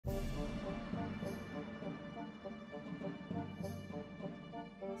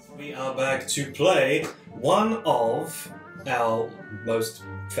We are back to play one of our most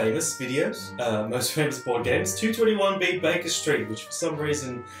famous videos, most famous board games, 221 Beat Baker Street, which for some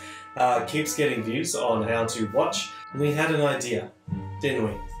reason keeps getting views on how to watch. We had an idea, didn't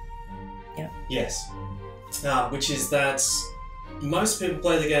we? Yeah. Yes. Which is that most people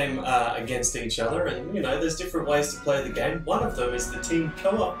play the game against each other, and you know, there's different ways to play the game. One of them is the team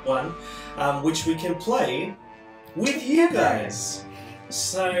co-op one, which we can play with you guys.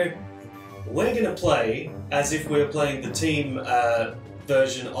 So we're going to play as if we're playing the team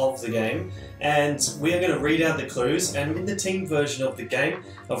version of the game, and we're going to read out the clues. And in the team version of the game,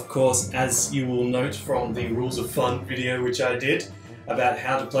 of course, as you will note from the Rules of Fun video which I did about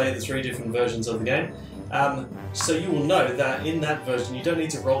how to play the 3 different versions of the game, so you will know that in that version you don't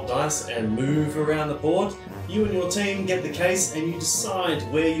need to roll dice and move around the board. You and your team get the case and you decide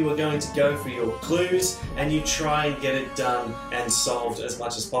where you are going to go for your clues, and you try and get it done and solved as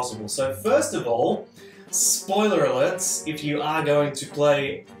much as possible. So first of all, spoiler alerts, if you are going to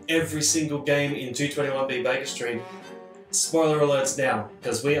play every single game in 221B Baker Street, spoiler alerts now,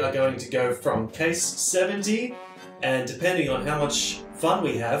 because we are going to go from case 70, and depending on how much fun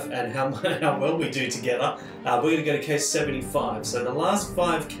we have and how well we do together, we're going to go to case 75. So the last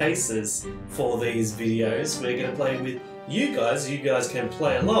 5 cases for these videos, we're going to play with you guys. You guys can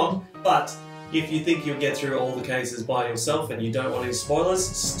play along, but if you think you'll get through all the cases by yourself and you don't want any spoilers,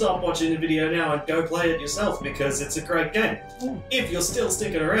 stop watching the video now and go play it yourself, because it's a great game. If you're still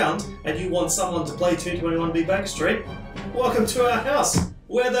sticking around and you want someone to play 221B Baker Street, welcome to our house.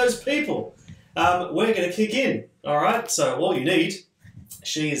 We're those people. We're going to kick in. Alright, so all you need,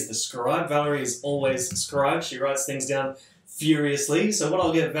 she is the scribe. Valerie is always the scribe. She writes things down furiously. So what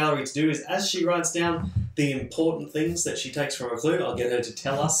I'll get Valerie to do is, as she writes down the important things that she takes from a clue, I'll get her to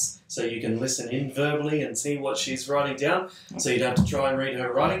tell us so you can listen in verbally and see what she's writing down, so you don't have to try and read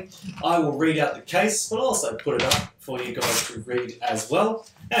her writing. I will read out the case, but I'll also put it up for you guys to read as well.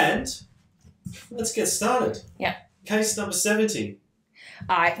 And let's get started. Yeah. Case number 70.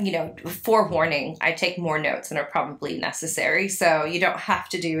 Forewarning, I take more notes than are probably necessary, so you don't have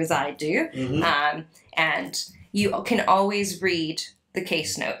to do as I do. Mm-hmm. And you can always read the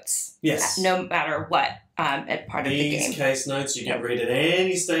case notes. Yes. No matter what part of the game. These case notes you can read at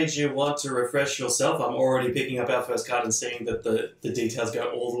any stage you want to refresh yourself. I'm already picking up our first card and seeing that the details go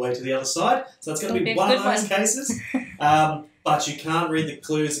all the way to the other side. So that's going to be one of those cases. But you can't read the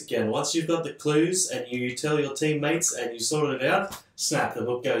clues again. Once you've got the clues and you tell your teammates and you sorted it out, snap, the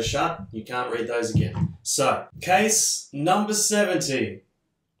book goes shut. You can't read those again. So, case number 70.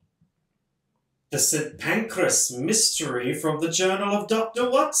 The St. Pancras Mystery from the Journal of Dr.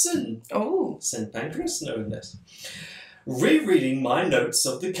 Watson. Oh. St. Pancras, knowing that. Rereading my notes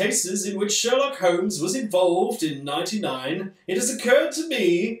of the cases in which Sherlock Holmes was involved in '99, it has occurred to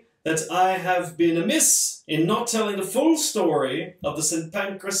me that I have been amiss in not telling the full story of the St.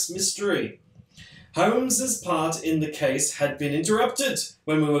 Pancras Mystery. Holmes's part in the case had been interrupted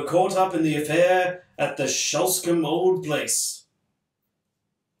when we were caught up in the affair at the Sholscombe Old Place.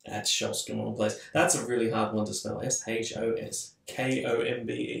 At Sholscombe Old Place. That's a really hard one to spell.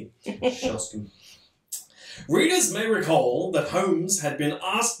 S-H-O-S-K-O-M-B-E. Sholscombe. Readers may recall that Holmes had been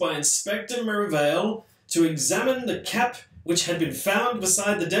asked by Inspector Merivale to examine the cap which had been found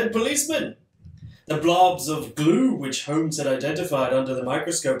beside the dead policeman. The blobs of glue which Holmes had identified under the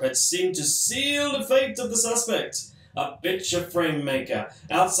microscope had seemed to seal the fate of the suspect, a picture frame maker,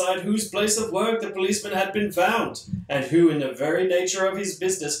 outside whose place of work the policeman had been found, and who, in the very nature of his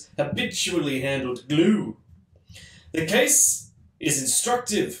business, habitually handled glue. The case is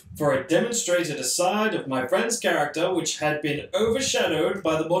instructive, for it demonstrated a side of my friend's character which had been overshadowed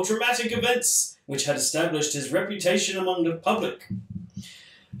by the more traumatic events which had established his reputation among the public.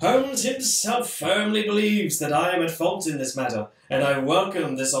 Holmes himself firmly believes that I am at fault in this matter, and I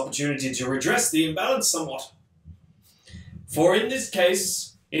welcome this opportunity to redress the imbalance somewhat. For in this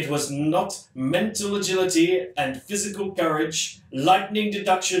case, it was not mental agility and physical courage, lightning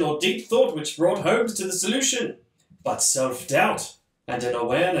deduction, or deep thought which brought Holmes to the solution, but self-doubt and an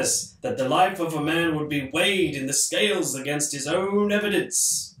awareness that the life of a man would be weighed in the scales against his own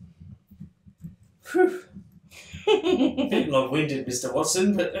evidence. Whew. A bit long-winded, Mr.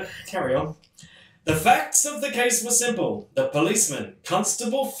 Watson, but carry on. The facts of the case were simple. The policeman,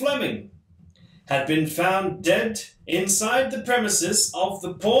 Constable Fleming, had been found dead inside the premises of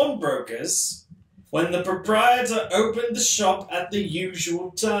the pawnbrokers when the proprietor opened the shop at the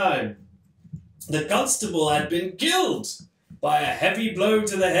usual time. The constable had been killed by a heavy blow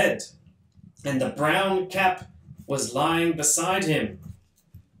to the head, and the brown cap was lying beside him.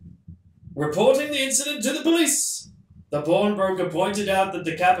 Reporting the incident to the police, The pawnbroker pointed out that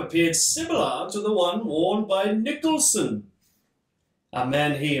the cap appeared similar to the one worn by Nicholson, a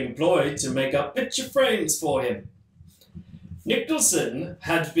man he employed to make up picture frames for him. Nicholson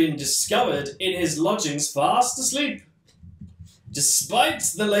had been discovered in his lodgings fast asleep, despite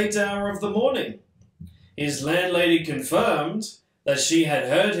the late hour of the morning. His landlady confirmed that she had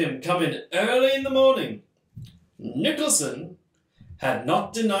heard him come in early in the morning. Nicholson had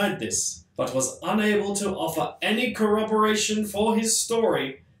not denied this, but was unable to offer any corroboration for his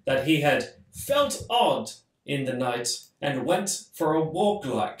story that he had felt odd in the night and went for a walk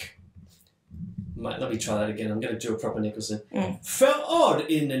like. Let me try that again. I'm going to do a proper Nicholson. Felt odd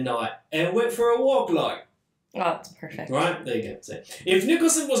in the night and went for a walk like. Oh, that's perfect. Right, there you go. So, if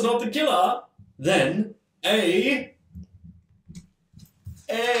Nicholson was not the killer, then A.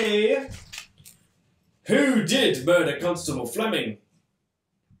 Who did murder Constable Fleming?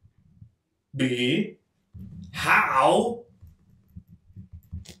 B. How?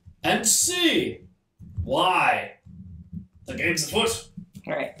 And C. Why? The game's afoot.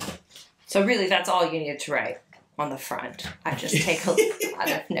 All right. So really, that's all you need to write on the front. I just take a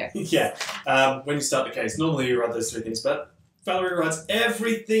lot of notes. Yeah. When you start the case, normally you write those three things, but Valerie writes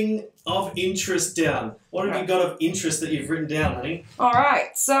everything of interest down. What have you got of interest that you've written down, honey? All right.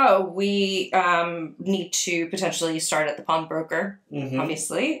 So we need to potentially start at the pawnbroker,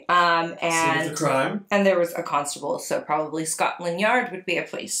 obviously. And scene of the crime. And there was a constable, so probably Scotland Yard would be a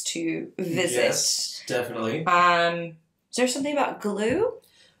place to visit. Yes, definitely. Is there something about glue?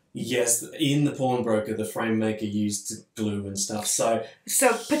 Yes, in the pawnbroker, the frame maker used glue and stuff. So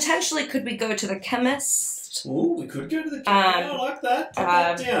potentially, could we go to the chemist? Ooh, we could go to the chemist. I like that. Put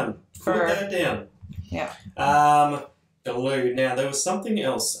that down. Put that down. Yeah. Glue. Now, there was something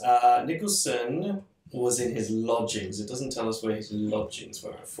else. Nicholson was in his lodgings. It doesn't tell us where his lodgings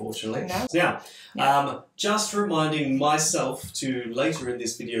were, unfortunately. No. Now, just reminding myself to later in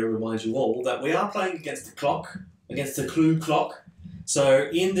this video remind you all that we are playing against the clock, against the clue clock. So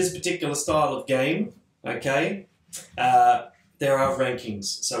in this particular style of game, okay, there are rankings.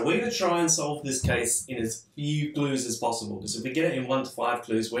 So we're going to try and solve this case in as few clues as possible, because if we get it in 1 to 5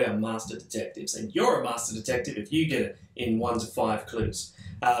 clues, we're master detectives, and you're a master detective if you get it in 1 to 5 clues.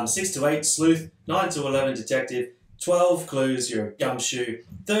 6 to 8, sleuth. 9 to 11, detective. 12 clues, you're a gumshoe.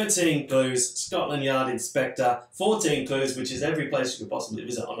 13 clues, Scotland Yard inspector. 14 clues, which is every place you could possibly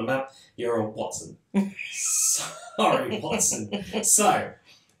visit on a map, you're a Watson. Sorry, Watson. So,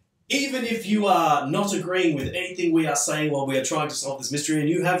 even if you are not agreeing with anything we are saying while we are trying to solve this mystery and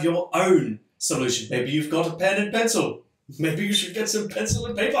you have your own solution, maybe you've got a pen and pencil, maybe you should get some pencil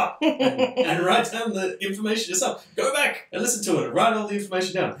and paper and write down the information yourself. Go back and listen to it and write all the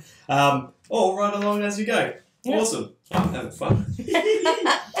information down. Or write along as you go. Yeah. Awesome. I'm having fun.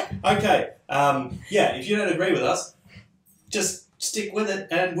 Okay. Yeah, if you don't agree with us, just stick with it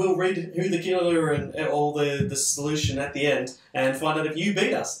and we'll read who the killer and all the solution at the end and find out if you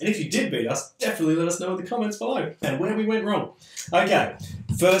beat us. And if you did beat us, definitely let us know in the comments below and where we went wrong. Okay.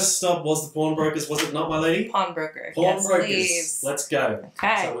 First stop was the pawnbrokers, was it not, my lady? Pawnbroker. Pawnbrokers. Yes, please. Let's go.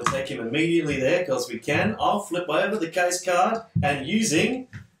 Okay. So we'll take him immediately there because we can. I'll flip over the case card and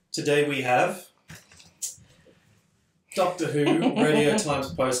today we have Doctor Who Radio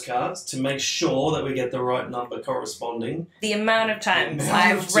Times postcards to make sure that we get the right number corresponding. The amount of times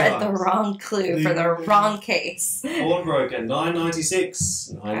I've read the wrong clue for the wrong case. Pawnbroker,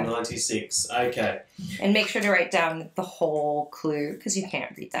 996. 996. Okay. And make sure to write down the whole clue because you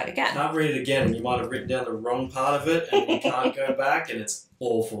can't read that again. Can't read it again and you might have written down the wrong part of it and you can't go back and it's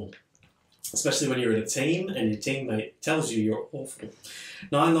awful. Especially when you're in a team and your teammate tells you you're awful.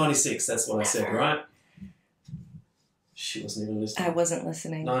 996, that's what I said, right? She wasn't even listening. I wasn't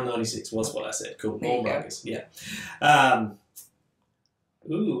listening. 996 was what I said. Cool. There you go. Yeah.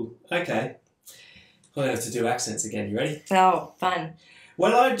 Ooh, okay. We're going to have to do accents again. You ready? Oh, fun.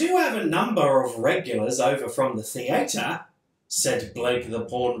 Well, I do have a number of regulars over from the theatre, said Blake the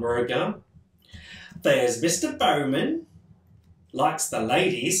pawnbroker. There's Mr. Bowman, likes the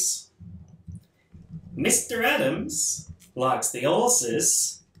ladies. Mr. Adams likes the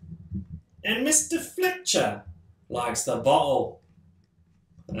horses. And Mr. Fletcher likes the bottle.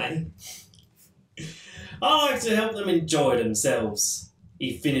 Eh? I like to help them enjoy themselves.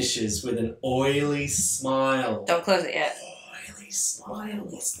 He finishes with an oily smile. Don't close it yet. Oily smile.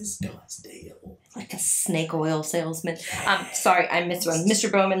 What's this guy's deal? Like a snake oil salesman. Sorry, I missed one. Mr.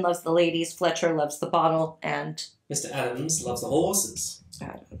 Bowman loves the ladies. Fletcher loves the bottle. And Mr. Adams loves the horses.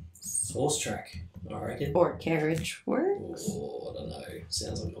 Adams. Horse track, I reckon. Or carriage works. Oh, I don't know.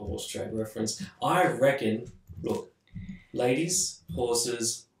 Sounds like a horse track reference. I reckon, look, ladies,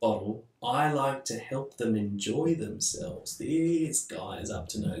 horses, bottle. I like to help them enjoy themselves. This guy is up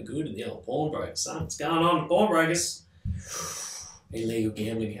to no good in the old pawnbroker. So what's going on, pawnbrokers? Illegal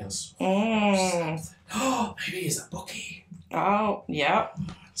gambling house. Oh, maybe he's a bookie. Oh, yeah.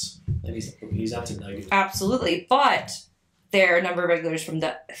 Maybe he's up to no good. Absolutely, but there are a number of regulars from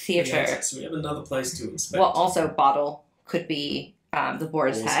the theatre. Yeah, so we have another place to inspect. Well, also bottle could be the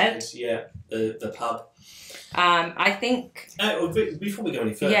Boar's Head. Yeah, the pub. I think... before we go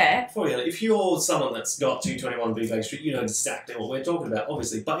any further, if you're someone that's got 221B Baker Street, you know exactly what we're talking about,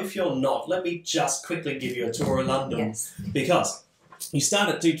 obviously. But if you're not, let me just quickly give you a tour of London. Yes. Because you start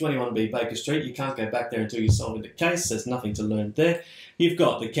at 221B Baker Street, you can't go back there until you're solving the case, there's nothing to learn there. You've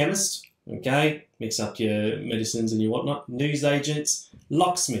got the chemist, okay, mix up your medicines and your whatnot, newsagents,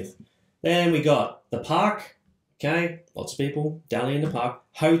 locksmith. Then we got the park, okay, lots of people, dally in the park,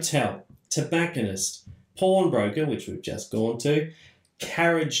 hotel, tobacconist, pawnbroker, which we've just gone to,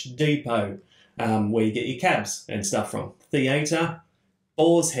 carriage depot, where you get your cabs and stuff from, theatre,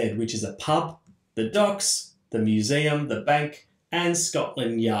 Boar's Head, which is a pub, the docks, the museum, the bank, and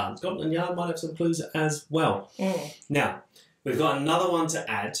Scotland Yard. Scotland Yard might have some clues as well. Now, we've got another one to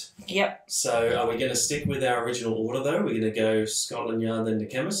add. Yep. So are we going to stick with our original order, though? We're going to go Scotland Yard, then the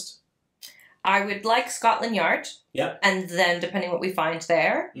chemist? I would like Scotland Yard. Yep. And then, depending what we find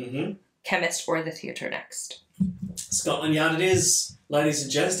there, Mm-hmm. chemist or the theatre next. Scotland Yard it is. Ladies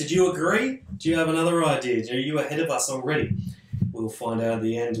and gents, did you agree? Do you have another idea? Are you ahead of us already? We'll find out at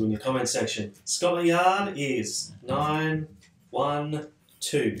the end in the comment section. Scotland Yard is 912.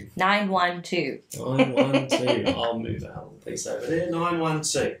 912. 912. I'll move that little piece over there.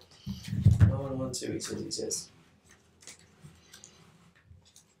 912. 912, he says.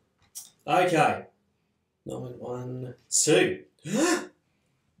 Okay. 912.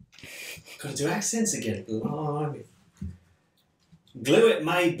 Got to do accents again. Blimey. Glue it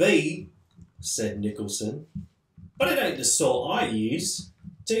may be, said Nicholson, but it ain't the sort I use.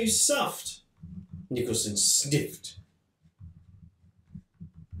 Too soft. Nicholson sniffed.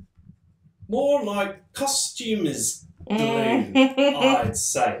 More like costumers glue, I'd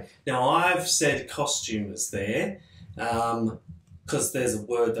say. Now, I've said costumers there because there's a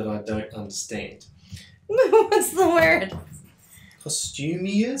word that I don't understand. What's the word?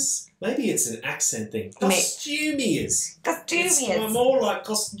 Costumiers? Maybe it's an accent thing. Costumiers. Costumiers. It's more like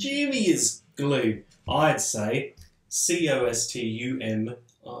costumiers glue. I'd say Costumier.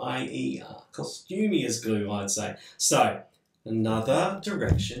 Costumiers glue, I'd say. So, another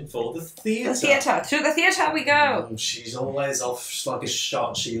direction for the theatre. The theatre. Through the theatre we go. She's always off like a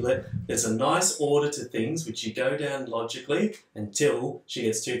shot, Sheila. There's a nice order to things which you go down logically until she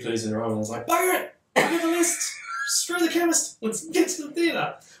gets 2 clues in a row and I was like, bugger it! Bugger the list! Screw the chemist! Let's get to the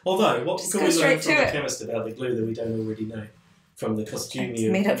theatre! Although, what can we learn from the chemist about the glue that we don't already know? From the costume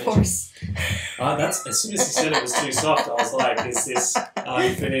you made up horse. That's as soon as he said it was too soft, I was like, is this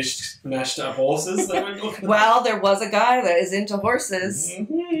unfinished, mashed up horses that we're looking at? Well, there was a guy that is into horses.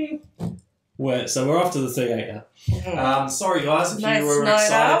 Mm-hmm. So we're off to the theatre. Sorry guys, if you were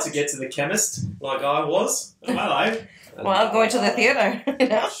excited to get to the chemist, like I was. Hello. Well, going to the theatre. You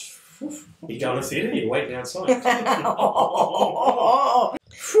know? You going to the theatre? You're waiting outside.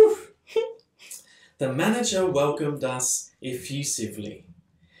 The manager welcomed us effusively.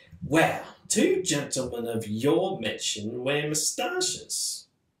 Well, 2 gentlemen of your mention wear moustaches.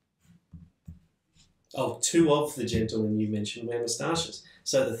 Oh, 2 of the gentlemen you mentioned wear moustaches.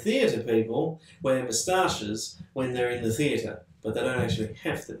 So the theatre people wear moustaches when they're in the theatre, but they don't actually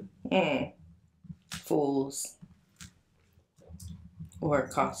have them. Fools. Or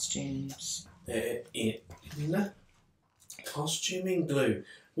costumes. They're in costuming glue.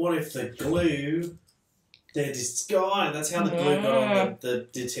 What if the glue... They're disguised. That's how the glue got on the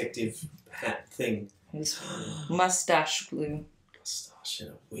detective hat thing. His mustache glue. Mustache and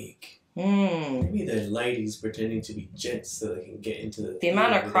a wig. Maybe they're ladies pretending to be gents so they can get into the... The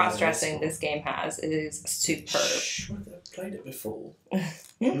amount of cross-dressing this game has is superb. Shh, I've played it before.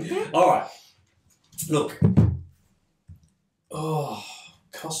 Alright. Look. Oh...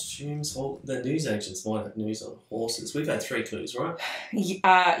 Costumes, the newsagents might have news on horses. We've had 3 clues, right?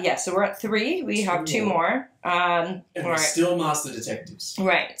 Yeah, so we're at 3. We have 2 more. And we're still master detectives.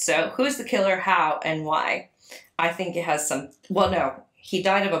 Right, so who's the killer, how, and why? I think it has some... Well, no. He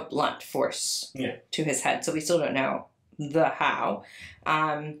died of a blunt force to his head, so we still don't know the how.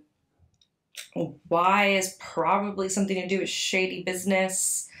 Why is probably something to do with shady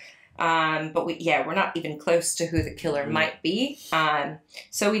business. But we're not even close to who the killer might be.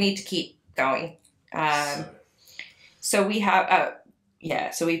 So we need to keep going. So we have,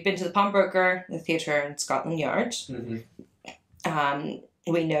 so we've been to the pawnbroker, the theatre, and Scotland Yard.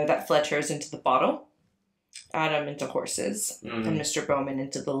 We know that Fletcher's into the bottle, Adam into horses, Mm. and Mr. Bowman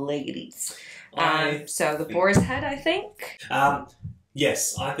into the ladies. I So the boar's head, I think.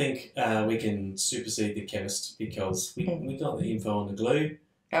 Yes, I think we can supersede the chemist because we got the info on the glue.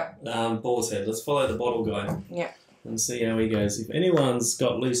 Yep. Boar's head. Let's follow the bottle guy. Yeah. And see how he goes. If anyone's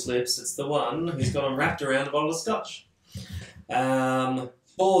got loose lips, it's the one who's got them wrapped around a bottle of scotch.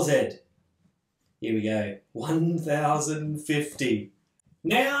 Boar's head. Here we go. 1,050.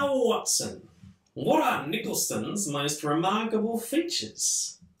 Now, Watson, what are Nicholson's most remarkable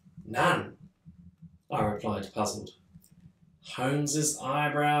features? None, I replied, puzzled. Holmes's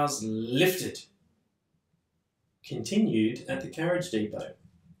eyebrows lifted. Continued at the carriage depot.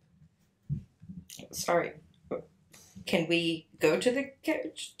 Sorry. Can we go to the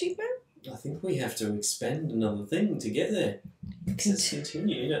carriage depot? I think we have to expend another thing to get there. It says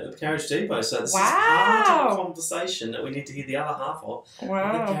continued at the carriage depot. So this is part of a conversation that we need to hear the other half of.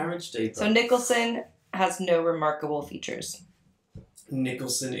 Wow. The carriage depot. So Nicholson has no remarkable features.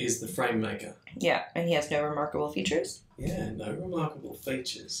 Nicholson is the frame maker. Yeah, and he has no remarkable features. Yeah, no remarkable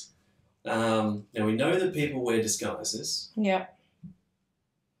features. Now we know that people wear disguises. Yeah.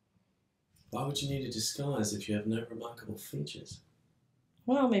 Why would you need a disguise if you have no remarkable features?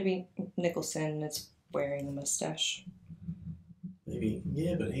 Well, maybe Nicholson is wearing a mustache. Maybe,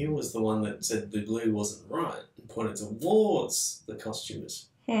 yeah, but he was the one that said the glue wasn't right and pointed towards the costumers.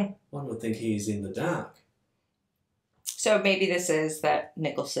 One would think he is in the dark. So maybe this is that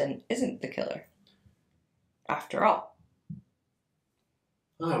Nicholson isn't the killer. After all.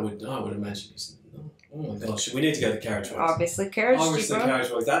 I would imagine he's... Oh my gosh, we need to go to the carriage works. Obviously, carriage Obviously, depot.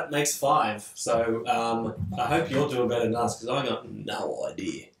 carriage works. That makes 5. So I hope you're doing better than us because I got no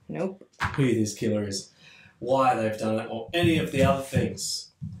idea Nope. who this killer is, why they've done it, or any of the other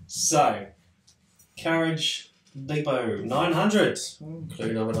things. So, carriage depot 900.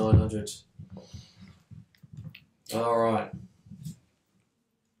 Clue number 900. All right.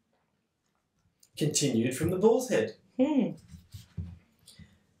 Continued from the bull's head.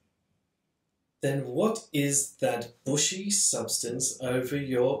 Then what is that bushy substance over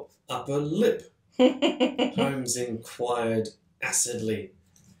your upper lip? Holmes inquired acidly.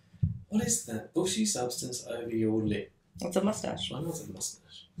 What is that bushy substance over your lip? It's a mustache. I know it's a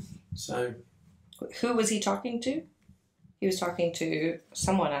mustache. So... Who was he talking to? He was talking to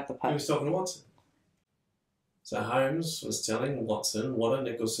someone at the pub. He was talking to Watson. So Holmes was telling Watson what are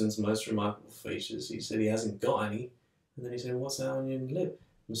Nicholson's most remarkable features. He said he hasn't got any. And then he said, what's that on your lip?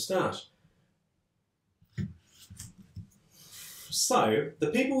 Moustache. So, the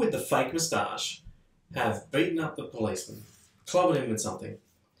people with the fake moustache have beaten up the policeman, clobbered him with something.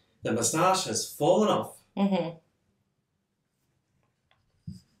 The moustache has fallen off.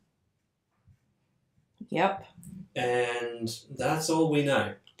 Yep. And that's all we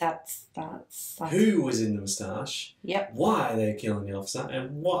know. That's Who was in the moustache? Yep. Why they're killing the officer,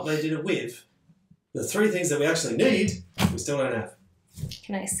 and what they did it with. The 3 things that we actually need, we still don't have.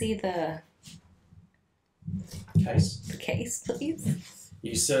 Can I see the Case? the case, please?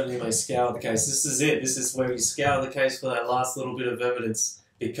 You certainly may scour the case. This is it. This is where you scour the case for that last little bit of evidence,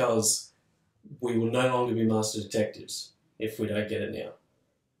 because we will no longer be master detectives if we don't get it now.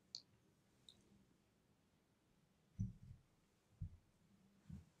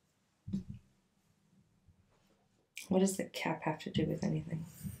 What does the cap have to do with anything?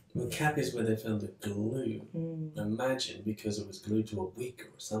 The cap is where they found the glue. Imagine, because it was glued to a wig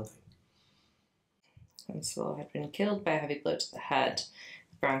or something. Constable had been killed by a heavy blow to the head.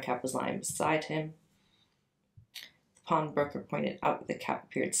 The brown cap was lying beside him. The pawnbroker pointed out that the cap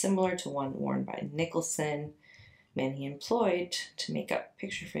appeared similar to one worn by Nicholson. The man he employed to make up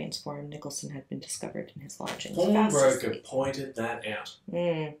picture frames for him, Nicholson, had been discovered in his lodgings. Pawnbroker pointed that out.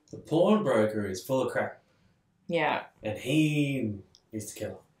 The pawnbroker is full of crap. Yeah. And he is the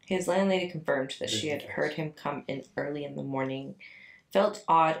killer. His landlady confirmed that she had heard him come in early in the morning, felt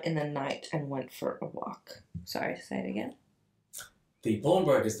odd in the night, and went for a walk. Sorry, say it again. The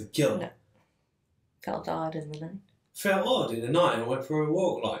pawnbroker is the killer. No. Felt odd in the night. Felt odd in the night and went for a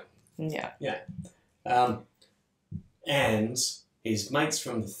walk, like. Yeah. Yeah. And his mates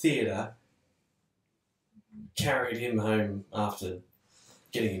from the theatre carried him home after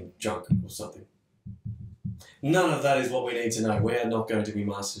getting him drunk or something. None of that is what we need to know. We are not going to be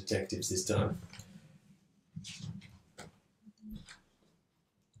master detectives this time.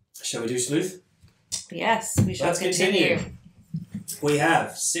 Shall we do sleuth? Yes, we shall Let's continue. We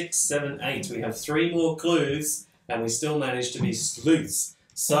have 6, 7, 8. We have 3 more clues, and we still manage to be sleuths.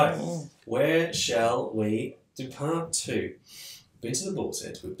 So, where shall we do part 2? We've been to the Bull's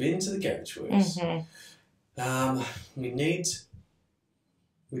Head. We've been to the Garage Works. We need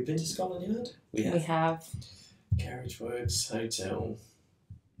We've been to Scotland Yard? We have. Carriage Works, Hotel.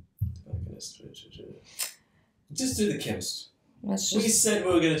 Just do the chemist. We said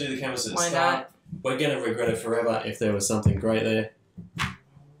we were going to do the chemist at the start. Why not? We're going to regret it forever if there was something great there.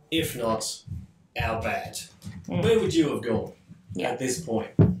 If not, our bad. Where would you have gone at this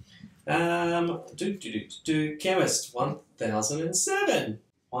point? Chemist, 1007.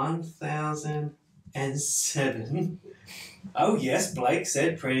 1007. Oh yes, Blake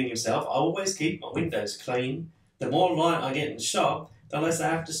said, preening himself, I always keep my windows clean. The more light I get in the shop, the less I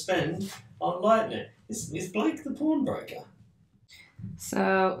have to spend on lighting it. Is Blake the pawnbroker?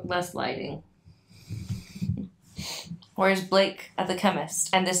 So, less lighting. Where's Blake at the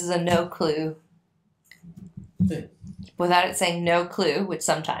chemist? And this is a no clue. Without it saying no clue, which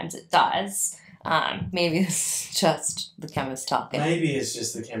sometimes it does, maybe it's just the chemist talking. Maybe it's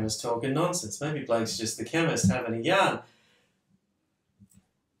just the chemist talking nonsense. Maybe Blake's just the chemist having a yarn.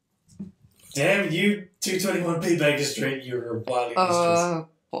 Damn you, 221B Baker Street, you're a wily mistress. Oh,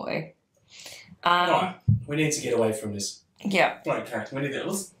 boy. Right, we need to get away from this. Yeah. Blake character, we need that.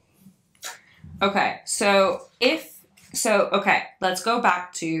 Okay, okay, let's go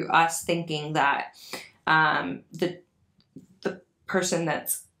back to us thinking that the person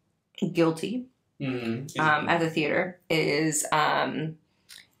that's guilty at the theater is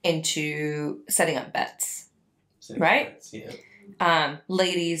into setting up bets, right? Bets, yeah.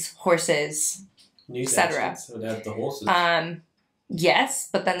 Ladies, horses, etc. So would have the horses. Yes,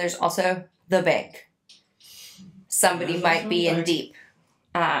 but then there's also the bank. Somebody might be in deep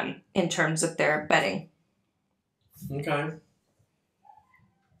in terms of their betting. Okay.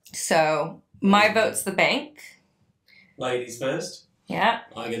 So my vote's the bank. Ladies first. Yeah.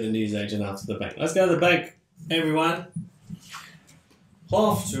 I get the newsagent after the bank. Let's go to the bank, everyone.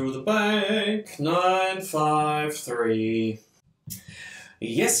 Off to the bank. 953.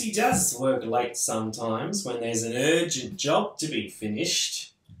 Yes, he does work late sometimes when there's an urgent job to be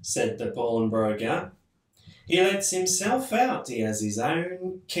finished, said the pawnbroker. He lets himself out. He has his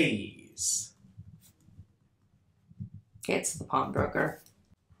own keys. It's the pawnbroker.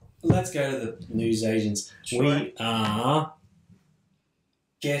 Let's go to the newsagents. Sure. We are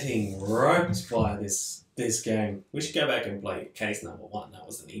getting roped by this game. We should go back and play case number 1. That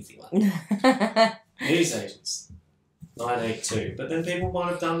was an easy one. Newsagents. 982. But then people might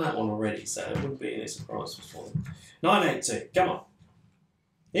have done that one already, so it wouldn't be any surprise for them. 982. Come on.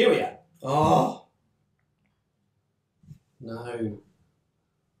 Here we are. Oh. No.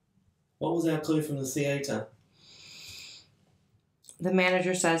 What was our clue from the theatre? The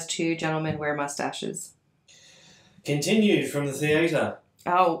manager says 2 gentlemen wear mustaches. Continued from the theatre.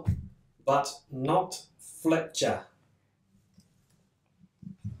 Oh. But not Fletcher.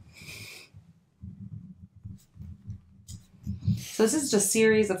 So this is just a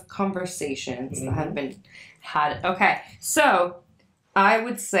series of conversations that have been had. Okay, so I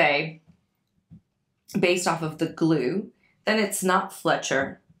would say, based off of the glue, that it's not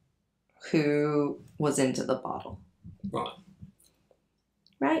Fletcher who was into the bottle. Right.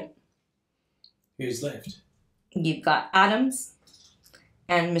 Right? Who's left? You've got Adams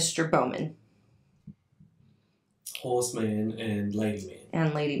and Mr. Bowman. Horseman and Ladyman.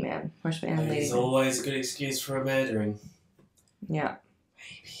 And Ladyman. Horseman and Ladyman. There's always a good excuse for a murdering. Yeah.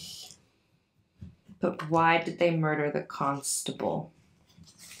 Maybe. But why did they murder the constable?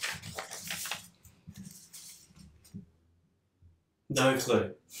 No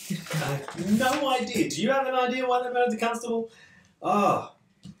clue. No idea. Do you have an idea why they murdered the constable? Oh.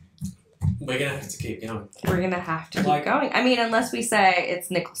 We're going to have to keep going. We're going to have to keep going. I mean, unless we say it's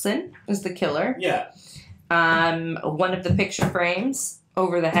Nicholson is the killer. Yeah. One of the picture frames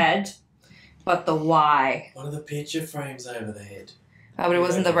over the head. But the why? One of the picture frames over the head. But it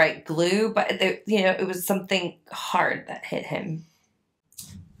wasn't the right glue. But, it was something hard that hit him.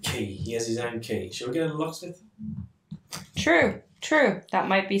 Key. He has his own key. Shall we go to the locksmith? True. That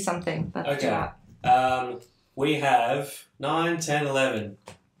might be something. Let's do that. We have 9, 10, 11.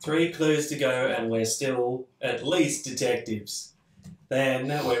 3 clues to go, and we're still at least detectives. Then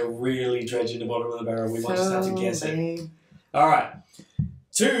we're really dredging the bottom of the barrel. We might just have to guess it. All right.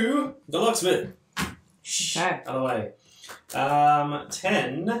 To the locksmith. Shh. Okay. Out of the way.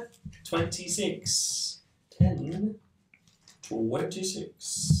 10, 26. 10,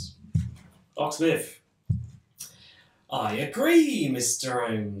 26. Locksmith. I agree, Mr.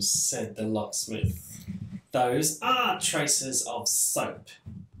 Holmes, said the locksmith. Those are traces of soap.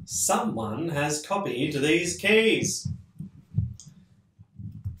 Someone has copied these keys.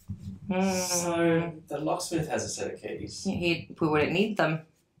 So, the locksmith has a set of keys. We wouldn't need them.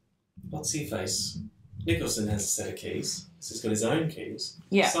 What's he face? Nicholson has a set of keys. because he's got his own keys.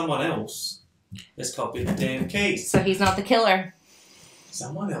 Yeah. Someone else has copied the damn keys. So he's not the killer.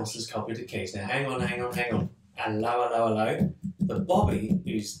 Someone else has copied the keys. Now, hang on. Hello. The Bobby,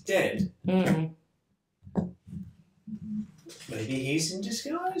 who's dead, Mm. maybe he's in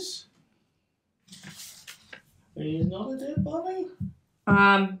disguise? He's not a dead Bobby?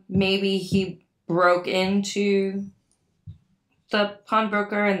 Maybe he broke into the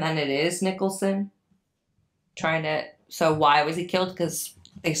pawnbroker and then it is Nicholson. So why was he killed? Because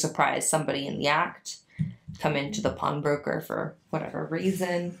they surprised somebody in the act. Come into the pawnbroker for whatever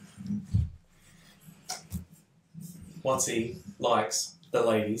reason. Once he likes the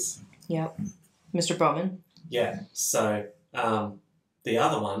ladies. Yep. Mr. Bowman. Yeah, so the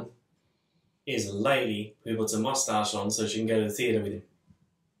other one is a lady who puts a mustache on so she can go to the theatre with him.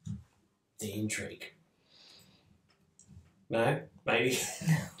 The intrigue. No? Maybe?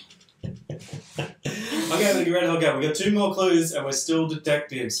 Okay, Red Hot Go. We've got 2 more clues and we're still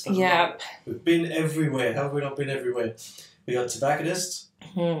detectives. Yep. We've been everywhere. How have we not been everywhere? We got tobacconist.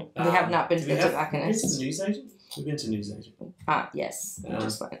 We have not been to the tobacconist. Have we been to the newsagent? We've been to newsagent. Yes. We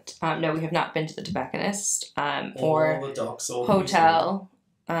just went. No, we have not been to the tobacconist. Or the docks, or hotel,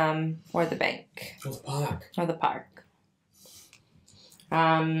 or the bank. Or the park. Or the park.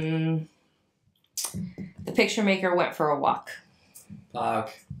 The picture maker went for a walk.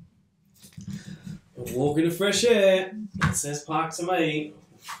 Park. A walk in the fresh air. It says park to me.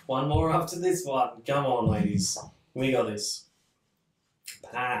 One more after this one. Come on, ladies. We got this.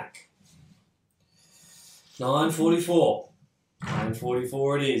 Park. 9:44.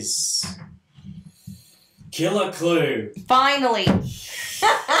 9:44 it is. Killer clue. Finally!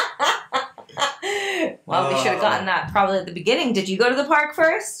 Well, we should have gotten that probably at the beginning. Did you go to the park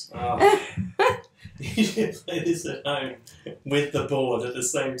first? You should play this at home with the board at the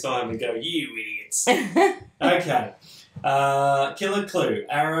same time and go, you idiots. Okay. Killer clue.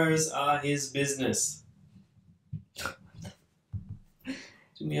 Arrows are his business.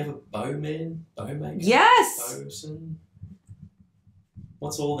 Didn't we have a bowman? Bowmaker? Yes! Bowson?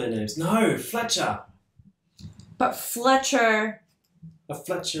 What's all their names? No, Fletcher. But Fletcher... A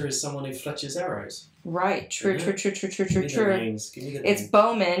Fletcher is someone who fletches arrows. Right. True. Give me the names. Give me the It's names.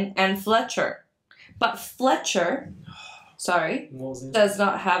 Bowman and Fletcher. But Fletcher, does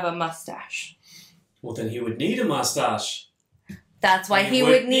not have a mustache. Well, then he would need a mustache. That's why he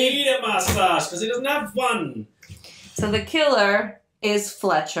would need a mustache, because he doesn't have one. So the killer is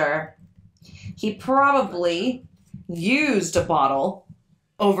Fletcher. He probably used a bottle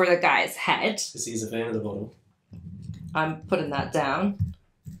over the guy's head. Because he's a fan of the bottle. I'm putting that down.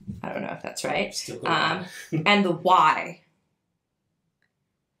 I don't know if that's right. Still got it. And the why.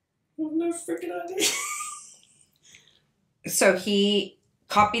 No freaking idea. So he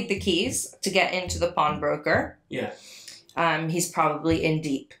copied the keys to get into the pawnbroker. Yeah. He's probably in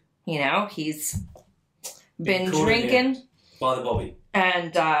deep. You know, he's been caught drinking. By the Bobby.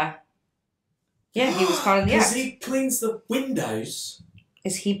 And, yeah, he was caught in the act. Because he cleans the windows.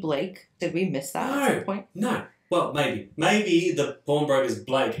 Is he Blake? Did we miss that at some point? No. Well, maybe. Maybe the pawnbroker's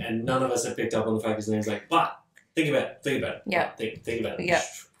Blake and none of us have picked up on the fact his name's Blake. But think about it. Yeah. Think about it.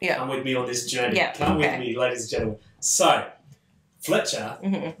 Yeah. Come with me on this journey. Yeah. Come with me, ladies and gentlemen. So, Fletcher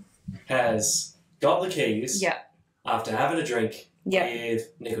has got the keys after having a drink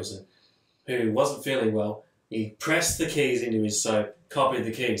with Nicholson, who wasn't feeling well. He pressed the keys into his soap, copied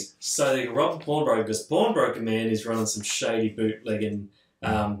the keys, so they could rob the pawnbroker, because pawnbroker man is running some shady bootlegging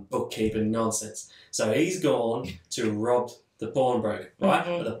bookkeeping nonsense. So he's gone to rob the pawnbroker, right?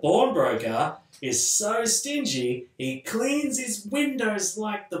 But the pawnbroker is so stingy, he cleans his windows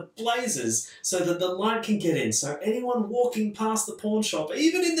like the blazes so that the light can get in. So anyone walking past the pawn shop,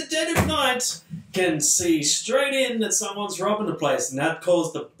 even in the dead of night, can see straight in that someone's robbing the place. And that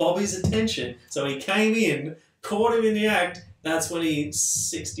caused the Bobby's attention. So he came in, caught him in the act. That's when he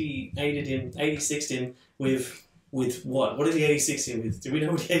 86'd him with what? What did he 86 him with? Do we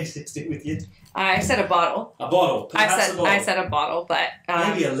know what he 86 him with yet? I said a bottle. A bottle. I said a bottle, but...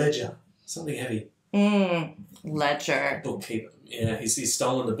 maybe a ledger. Something heavy. Ledger. Bookkeeper. Yeah, he's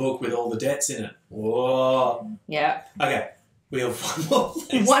stolen the book with all the debts in it. Whoa. Yeah. Okay. We have one more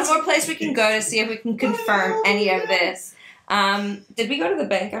place. One more place we can go to see if we can confirm any of this. Did we go to the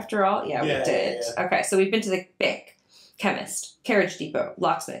bank after all? Yeah, we did. Yeah. Okay, so we've been to the bank, chemist, carriage depot,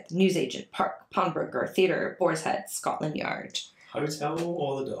 locksmith, newsagent, park, pawnbroker, theatre, Boar's Head, Scotland Yard. Hotel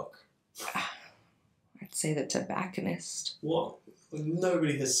or the dock? I'd say the tobacconist. What?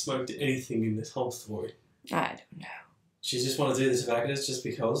 Nobody has smoked anything in this whole story. I don't know. She just want to do the tobacconist just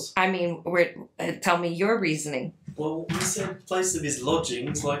because? I mean, tell me your reasoning. Well, we said place of his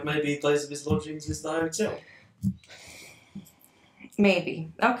lodgings, like maybe place of his lodgings is the hotel.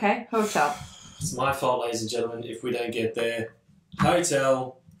 Maybe. Okay, hotel. It's my fault, ladies and gentlemen, if we don't get there.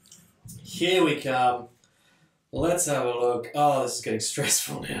 Hotel. Here we come. Let's have a look. Oh, this is getting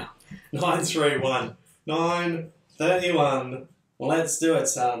stressful now. 931. 931. Let's do it,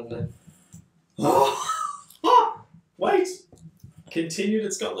 son. Oh, wait. Continued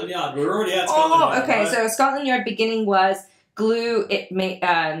at Scotland Yard. We're already at Scotland Yard. Oh, okay. Right? So Scotland Yard beginning was glue. It may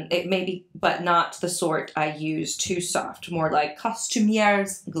be, but not the sort I use too soft. More like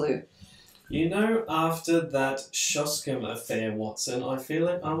costumier's glue. You know, after that Shoscombe affair, Watson, I feel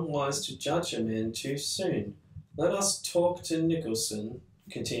it unwise to judge a man too soon. Let us talk to Nicholson.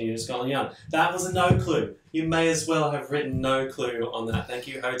 Continued at Scotland Yard. That was a no clue. You may as well have written no clue on that. Thank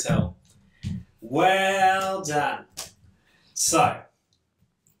you, hotel. Well done. So,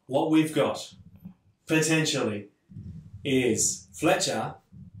 what we've got, potentially, is Fletcher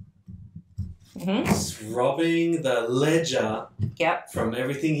robbing the ledger from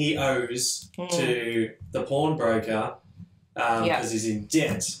everything he owes to the pawnbroker because he's in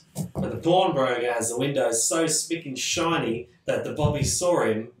debt. But the pawnbroker has the windows so spick and shiny that the Bobby saw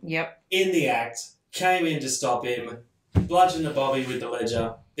him in the act, came in to stop him, bludgeoned the Bobby with the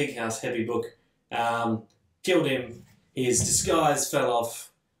ledger, big house, heavy book, killed him. His disguise fell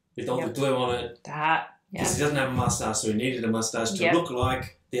off with all the glue on it. Because he doesn't have a mustache, so he needed a mustache to look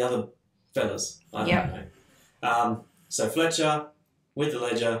like the other fellas. I don't know. So Fletcher with the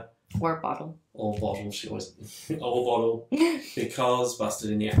ledger. Or bottle. Or bottle, she was. Or bottle. Because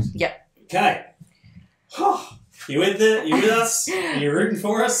busted in the act. Yep. Okay. You with it? You with us? Are you rooting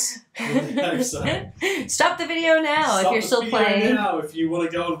for us? I hope so. Stop the video now if you're still playing. Now if you want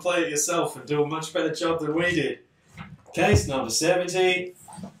to go and play it yourself and do a much better job than we did. Case number 70.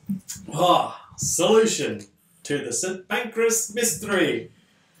 Solution to the St. Pancras mystery.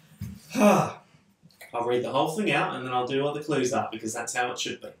 I'll read the whole thing out and then I'll do what the clues are because that's how it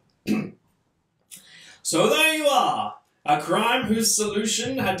should be. So there you are. A crime whose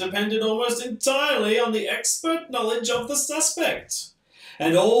solution had depended almost entirely on the expert knowledge of the suspect.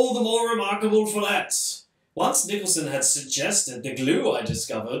 And all the more remarkable for that. Once Nicholson had suggested the glue I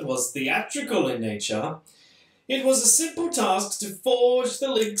discovered was theatrical in nature, it was a simple task to forge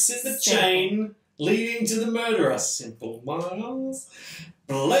the links in the chain leading to the murderer. Simple, Miles.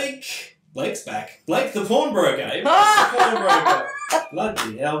 Blake's back. Blake the pawnbroker. He was the pawnbroker.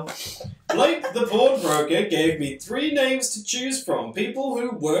 Bloody hell. Blake the pawnbroker gave me 3 names to choose from, people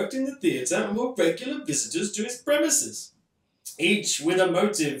who worked in the theatre and were regular visitors to his premises, each with a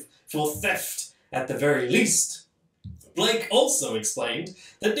motive for theft at the very least. Blake also explained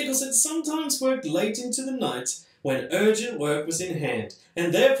that Nicholson sometimes worked late into the night when urgent work was in hand,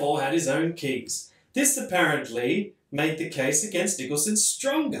 and therefore had his own keys. This apparently made the case against Nicholson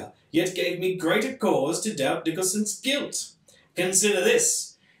stronger, yet gave me greater cause to doubt Nicholson's guilt. Consider this.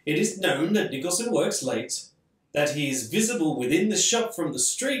 It is known that Nicholson works late, that he is visible within the shop from the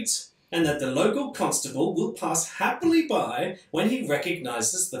street, and that the local constable will pass happily by when he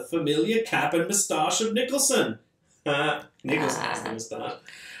recognises the familiar cap and moustache of Nicholson. Nicholson has the moustache.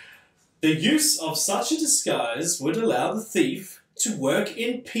 The use of such a disguise would allow the thief to work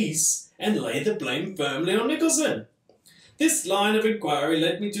in peace and lay the blame firmly on Nicholson. This line of inquiry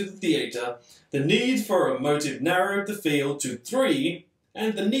led me to the theatre. The need for a motive narrowed the field to 3,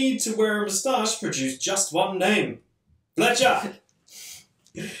 and the need to wear a moustache produced just 1 name. Fletcher!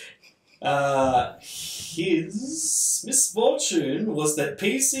 His misfortune was that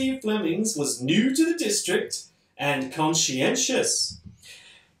P.C. Flemings was new to the district and conscientious.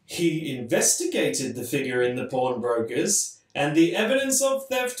 He investigated the figure in the pawnbrokers, and the evidence of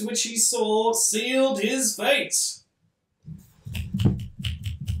theft which he saw sealed his fate.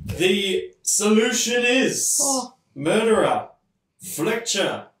 The solution is murderer,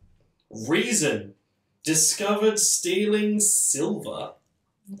 Fletcher, reason, discovered stealing silver.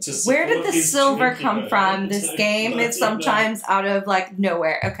 Where did the silver come from? This game is sometimes out of like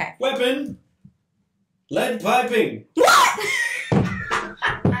nowhere. Okay. Weapon, lead piping. What?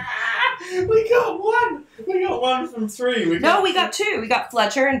 We got 1. We got 1 from 3. We got 2. We got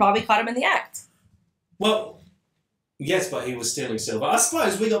Fletcher and Bobby caught him in the act. Well, yes, but he was stealing silver. I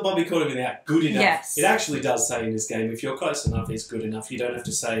suppose we got Bobby caught him in the act. Good enough. Yes. It actually does say in this game, if you're close enough, it's good enough. You don't have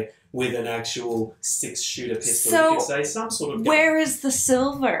to say with an actual 6-shooter pistol. So, you can say some sort of gun. Where is the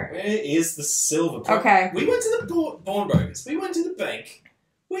silver? Where is the silver? Okay. We went to the pawnbrokers. We went to the bank.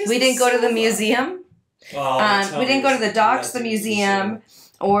 We didn't go to the museum. We didn't go to the docks, the museum,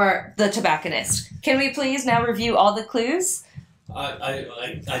 or the tobacconist. Can we please now review all the clues?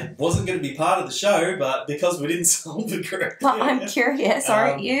 I wasn't going to be part of the show, but because we didn't solve the correct. Well, I'm curious,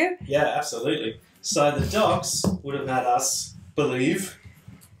 aren't you? Yeah, absolutely. So the docks would have had us believe.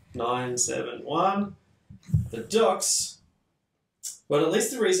 971. The docks. Well, at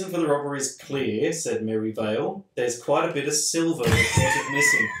least the reason for the robbery is clear, said Maryvale. There's quite a bit of silver reported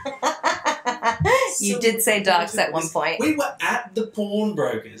missing. You did say docks at one point. We were at the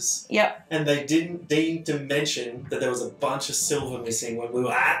pawnbrokers. Yep. And they didn't deign to mention that there was a bunch of silver missing when we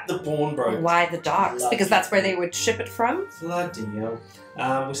were at the pawnbrokers. Why the docks? Because that's where they would ship it from? Bloody hell.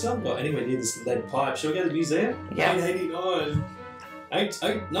 We still haven't got anywhere near this lead pipe. Shall we go to the museum? Yeah. 889.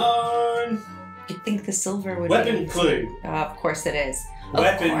 889. You'd think the silver would Weapon be... clue. Of course it is.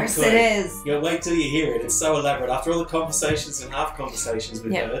 Weapon of course clue. it is. You'll wait till you hear it. It's so elaborate. After all the conversations and half conversations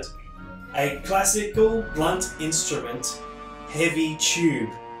we've heard, a classical blunt instrument, heavy tube.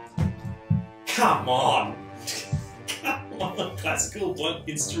 Come on. Come on, classical blunt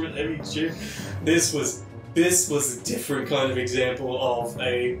instrument, heavy tube. This was a different kind of example of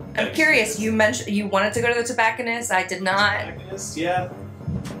a... I'm curious, you mentioned you wanted to go to the tobacconist. I did not. Tobacconist, yeah.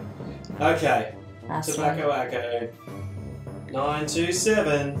 Okay. Last Tobacco Wacko.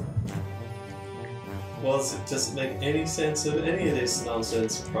 927. Does it make any sense of any of this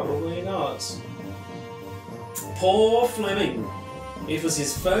nonsense? Probably not. Poor Fleming. It was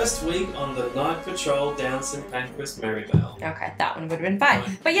his first week on the night patrol down St. Pancras, Maryvale. Okay, that one would have been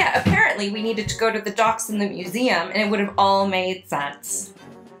fine. But yeah, apparently we needed to go to the docks in the museum, and it would have all made sense.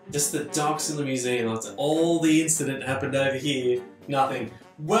 Just the docks in the museum. After all the incident happened over here. Nothing.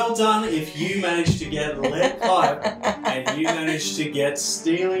 Well done if you managed to get lead pipe and you managed to get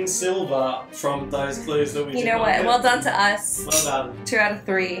stealing silver from those clues that we did. You know what? Well done to us. Well done. 2 out of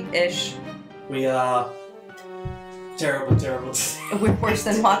 3-ish. We are terrible, terrible. We're worse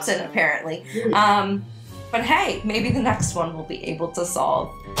than Watson, apparently. But hey, maybe the next one we'll be able to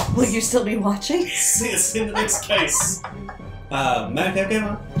solve. Will you still be watching? See us in the next case. MadCap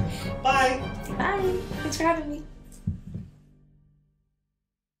Emma. Bye. Bye. Thanks for having me.